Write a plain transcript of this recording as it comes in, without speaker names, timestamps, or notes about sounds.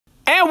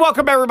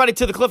welcome everybody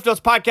to the Cliff Notes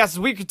Podcast as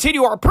we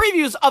continue our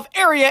previews of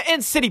area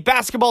and city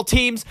basketball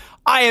teams.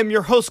 I am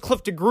your host,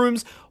 Clifton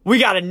Grooms. We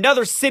got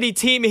another city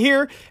team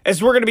here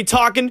as we're going to be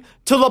talking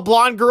to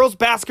LeBlond girls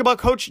basketball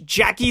coach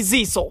Jackie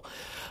Ziesel.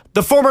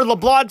 The former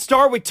LeBlond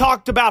star, we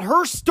talked about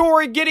her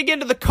story getting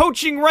into the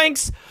coaching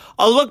ranks,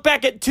 a look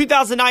back at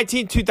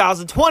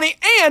 2019-2020,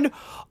 and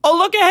a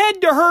look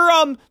ahead to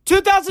her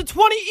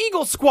 2020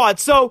 Eagle squad.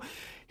 So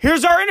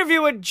here's our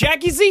interview with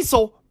Jackie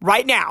Ziesel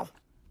right now.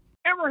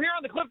 And we're here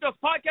on the Cliff Notes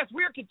Podcast.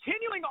 We are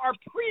continuing our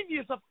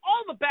previews of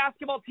all the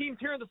basketball teams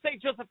here in the St.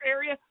 Joseph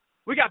area.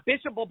 We got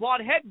Bishop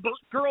LeBlond head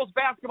girls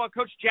basketball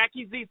coach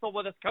Jackie Ziesel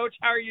with us. Coach,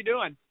 how are you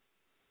doing?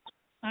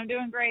 I'm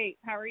doing great.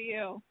 How are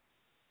you?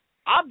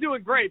 I'm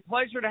doing great.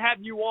 Pleasure to have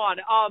you on.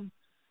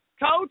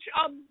 Coach,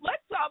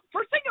 let's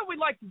first thing that we'd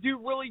like to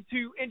do really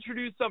to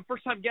introduce some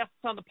first-time guests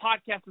on the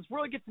podcast is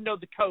really get to know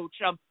the coach,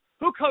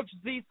 who Coach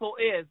Ziesel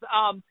is,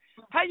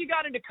 how you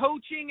got into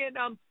coaching, and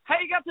how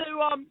you got to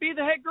be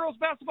the head girls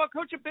basketball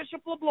coach at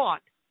Bishop LeBlond.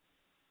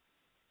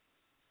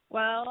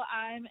 Well,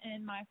 I'm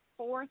in my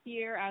fourth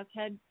year as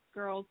head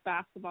girls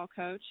basketball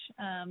coach.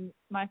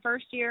 My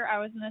first year I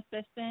was an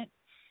assistant,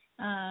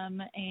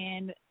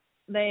 and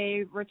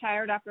they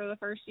retired after the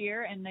first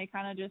year, and they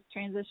kind of just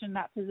transitioned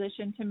that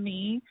position to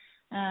me.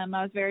 I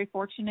was very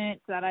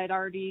fortunate that I'd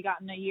already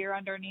gotten a year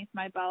underneath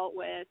my belt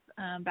with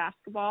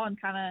basketball, and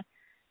kind of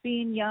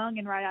being young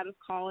and right out of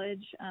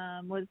college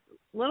was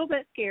a little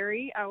bit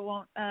scary.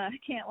 I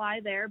can't lie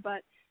there,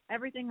 but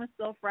everything was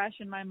still fresh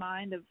in my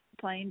mind of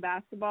playing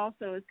basketball.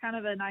 So it was kind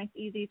of a nice,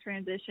 easy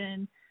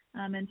transition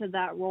into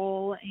that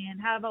role,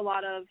 and have a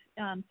lot of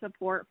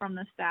support from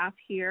the staff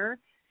here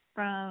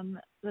from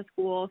the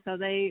school. So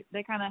they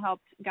kind of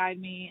helped guide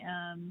me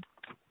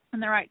in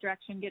the right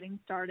direction getting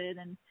started,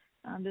 and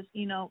just,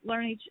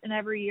 learn each and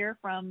every year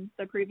from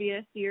the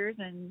previous years,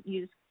 and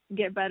you just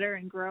get better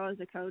and grow as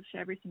a coach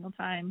every single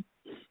time.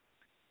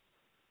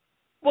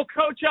 Well,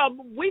 Coach,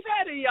 we've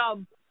had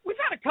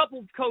a couple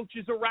of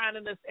coaches around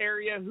in this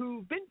area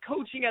who've been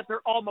coaching at their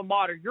alma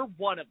mater. You're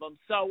one of them.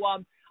 So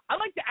I'd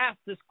like to ask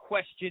this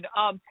question.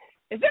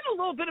 Is it a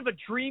little bit of a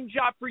dream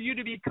job for you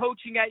to be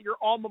coaching at your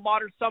alma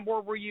mater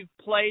somewhere where you've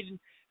played and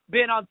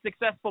been on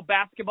successful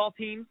basketball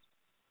teams?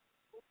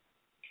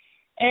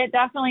 It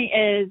definitely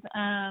is.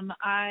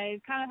 I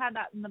kind of had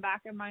that in the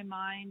back of my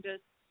mind,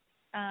 just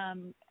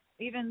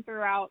even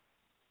throughout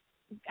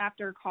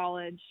after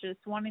college,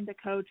 just wanting to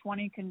coach,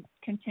 wanting to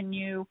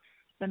continue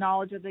the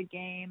knowledge of the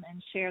game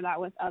and share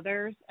that with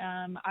others.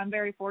 I'm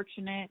very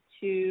fortunate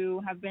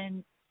to have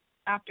been,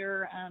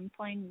 after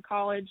playing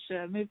college,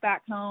 to move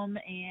back home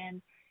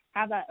and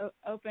have that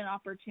open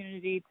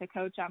opportunity to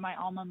coach at my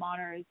alma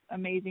mater is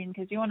amazing,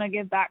 because you want to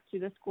give back to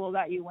the school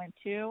that you went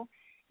to.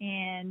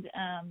 And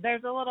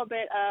there's a little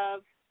bit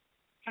of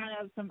kind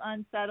of some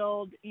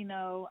unsettled,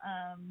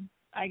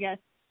 I guess,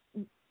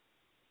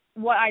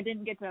 what I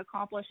didn't get to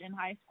accomplish in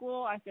high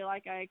school. I feel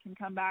like I can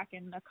come back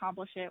and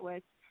accomplish it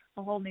with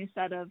a whole new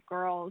set of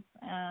girls,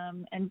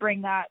 and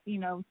bring that,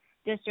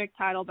 district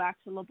title back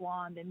to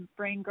LeBlond, and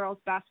bring girls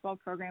basketball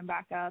program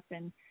back up,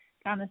 and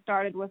kind of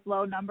started with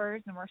low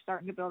numbers, and we're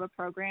starting to build a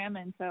program.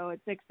 And so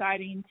it's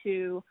exciting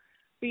to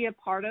be a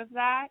part of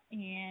that,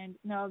 and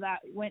know that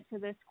went to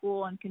this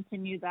school and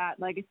continue that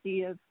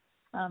legacy of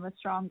a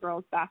strong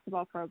girls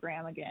basketball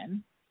program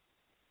again.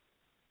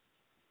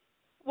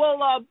 Well,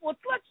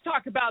 let's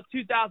talk about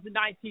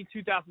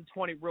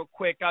 2019-2020 real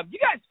quick. You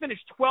guys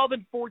finished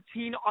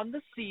 12-14 on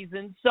the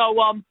season, so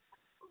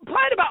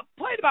played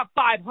about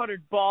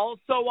 500 balls.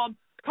 So,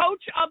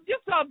 Coach,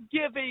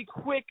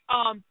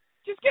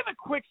 just give a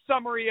quick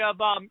summary of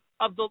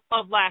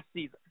last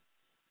season.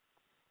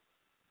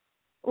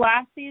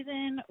 Last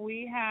season,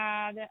 we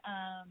had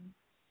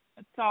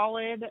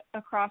solid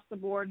across the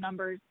board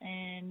numbers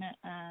in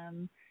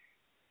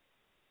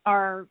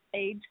our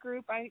age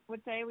group. I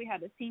would say we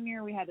had a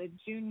senior, we had a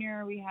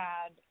junior, we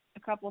had a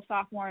couple of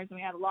sophomores, and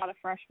we had a lot of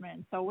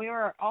freshmen. So we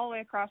were all the way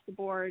across the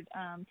board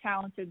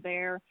talented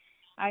there.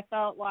 I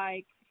felt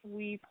like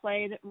we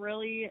played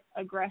really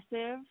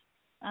aggressive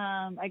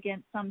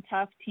against some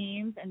tough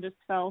teams and just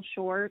fell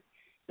short.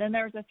 Then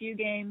there was a few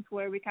games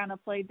where we kind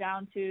of played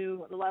down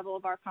to the level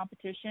of our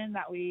competition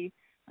that we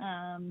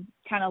kind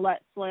of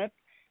let slip.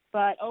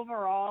 But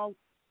overall,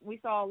 we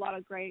saw a lot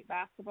of great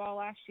basketball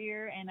last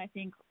year, and I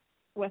think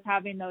with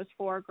having those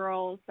four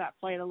girls that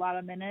played a lot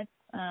of minutes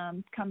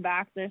come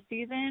back this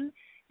season,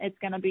 it's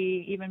going to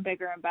be even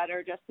bigger and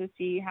better just to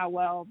see how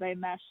well they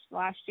meshed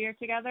last year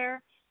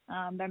together.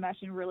 They're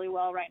meshing really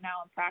well right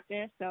now in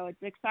practice, so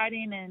it's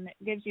exciting and it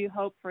gives you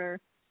hope for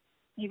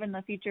even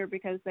the future,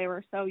 because they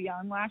were so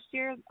young last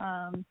year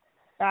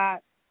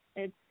that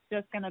it's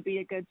just going to be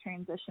a good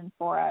transition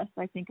for us,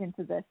 I think,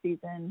 into this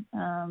season.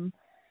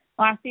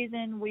 Last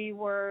season we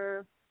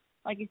were,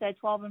 like you said,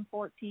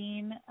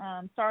 12-14.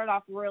 Started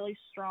off really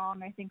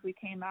strong. I think we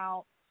came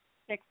out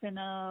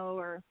 6-0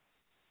 or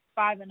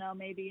 5-0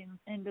 maybe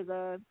into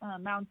the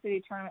Mound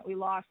City tournament. We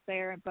lost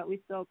there, but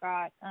we still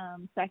got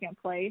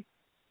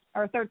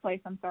third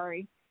place, I'm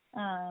sorry.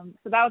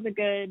 So that was a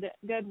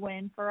good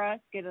win for us,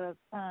 get a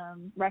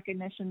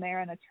recognition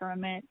there in a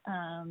tournament.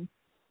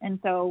 And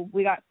so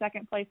we got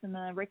second place in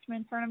the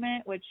Richmond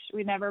tournament, which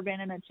we'd never been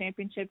in a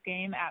championship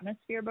game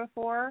atmosphere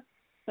before.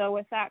 So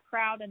with that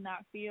crowd and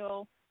that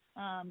feel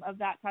of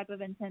that type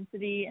of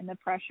intensity and the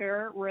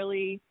pressure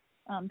really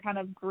kind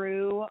of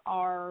grew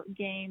our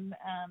game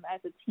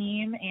as a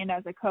team and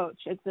as a coach.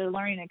 It's a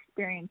learning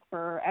experience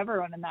for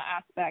everyone in that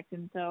aspect.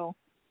 And so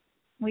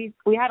we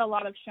had a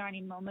lot of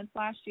shining moments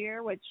last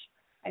year, which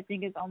I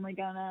think is only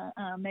going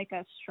to make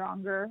us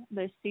stronger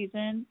this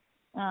season,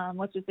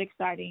 which is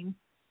exciting.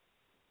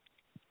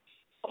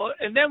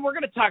 And then we're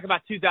going to talk about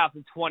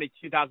 2020,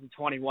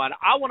 2021.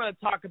 I want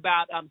to talk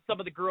about some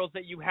of the girls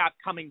that you have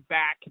coming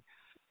back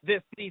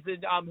this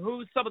season,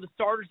 who's some of the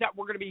starters that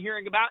we're going to be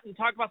hearing about, and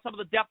talk about some of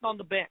the depth on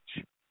the bench.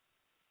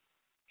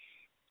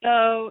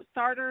 So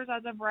starters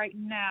as of right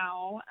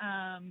now,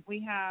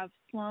 we have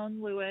Sloan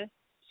Lewis.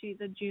 She's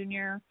a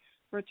junior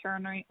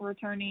returning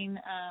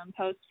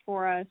post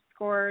for us.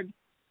 Scored,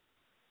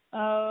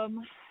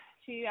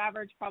 she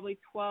averaged probably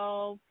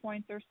 12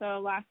 points or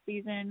so last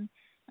season.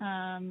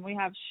 We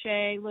have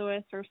Shay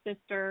Lewis, her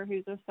sister,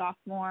 who's a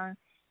sophomore,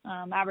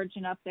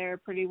 averaging up there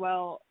pretty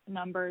well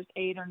numbers,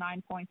 8 or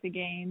 9 points a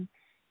game.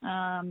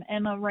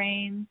 Emma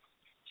Raines,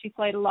 she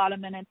played a lot of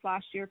minutes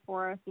last year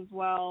for us as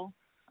well.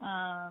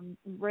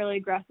 Really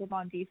aggressive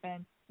on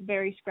defense,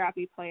 very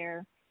scrappy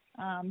player.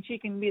 She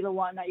can be the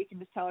one that you can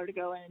just tell her to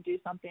go in and do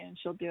something and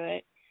she'll do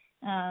it.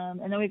 And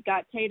then we've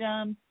got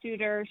Tatum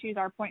Studer. She's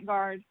our point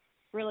guard,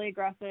 really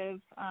aggressive.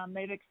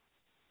 They've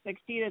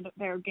exceeded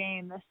their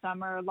game this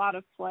summer, a lot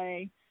of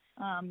play.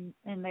 And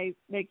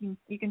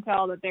you can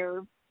tell that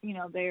they're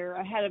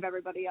ahead of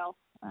everybody else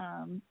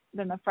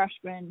than the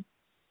freshmen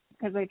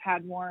because they've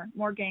had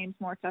more games,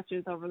 more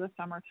touches over the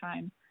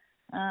summertime.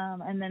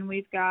 And then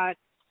we've got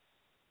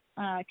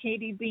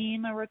Katie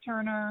Beam, a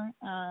returner.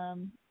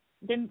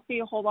 Didn't see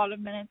a whole lot of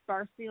minutes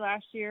varsity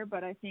last year,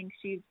 but I think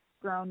she's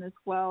grown as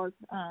well as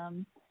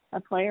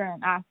a player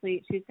and an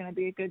athlete. She's going to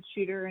be a good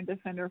shooter and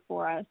defender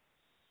for us.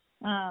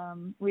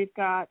 We've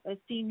got a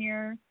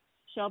senior,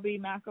 Shelby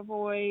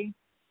McAvoy,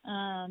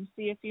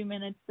 see a few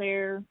minutes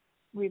there.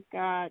 We've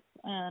got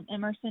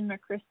Emerson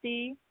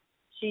McChristy.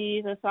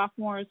 She's a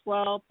sophomore as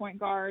well, point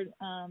guard.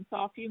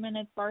 Saw a few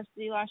minutes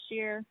varsity last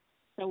year.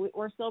 So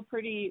we're still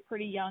pretty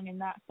young in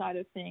that side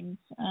of things.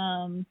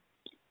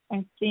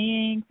 I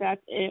think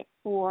that's it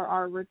for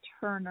our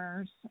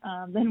returners.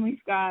 Then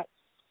we've got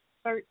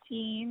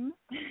 13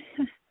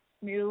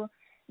 new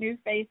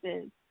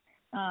faces,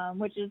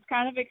 which is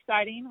kind of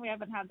exciting. We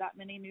haven't had that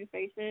many new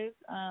faces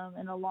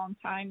in a long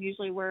time.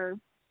 Usually we're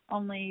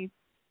only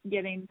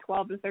getting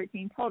 12 to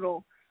 13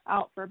 total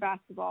out for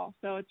basketball.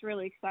 So it's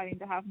really exciting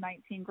to have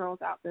 19 girls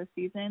out this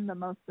season, the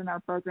most in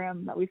our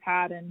program that we've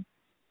had in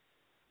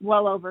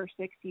well over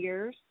 6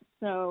 years.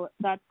 So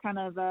that's kind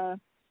of a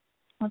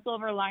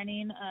silver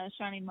lining, a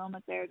shining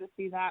moment there to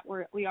see that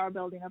we are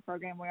building a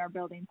program. We are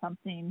building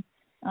something.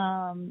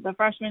 The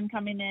freshmen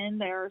coming in,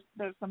 there's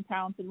some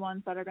talented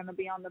ones that are going to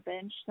be on the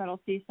bench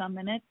that'll see some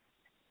minutes.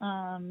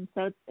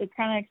 So it's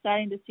kind of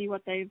exciting to see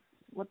what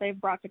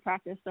they've brought to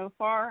practice so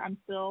far. I'm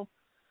still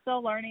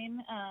learning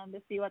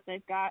to see what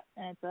they've got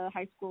at the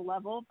high school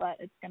level, but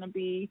it's going to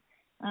be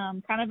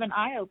kind of an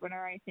eye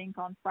opener, I think,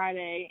 on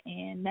Friday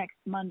and next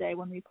Monday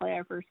when we play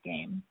our first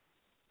game.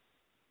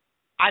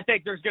 I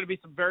think there's going to be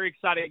some very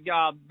exciting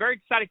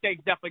things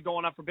definitely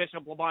going on for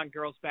Bishop LeBlond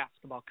girls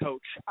basketball,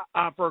 Coach,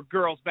 for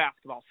girls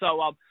basketball. So,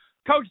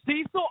 Coach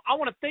Diesel, I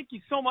want to thank you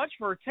so much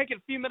for taking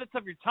a few minutes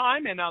of your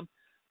time and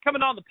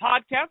coming on the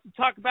podcast to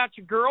talk about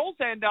your girls.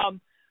 And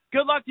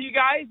good luck to you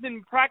guys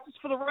in practice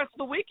for the rest of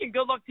the week, and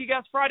good luck to you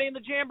guys Friday in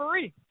the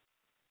Jamboree.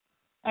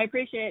 I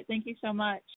appreciate it. Thank you so much.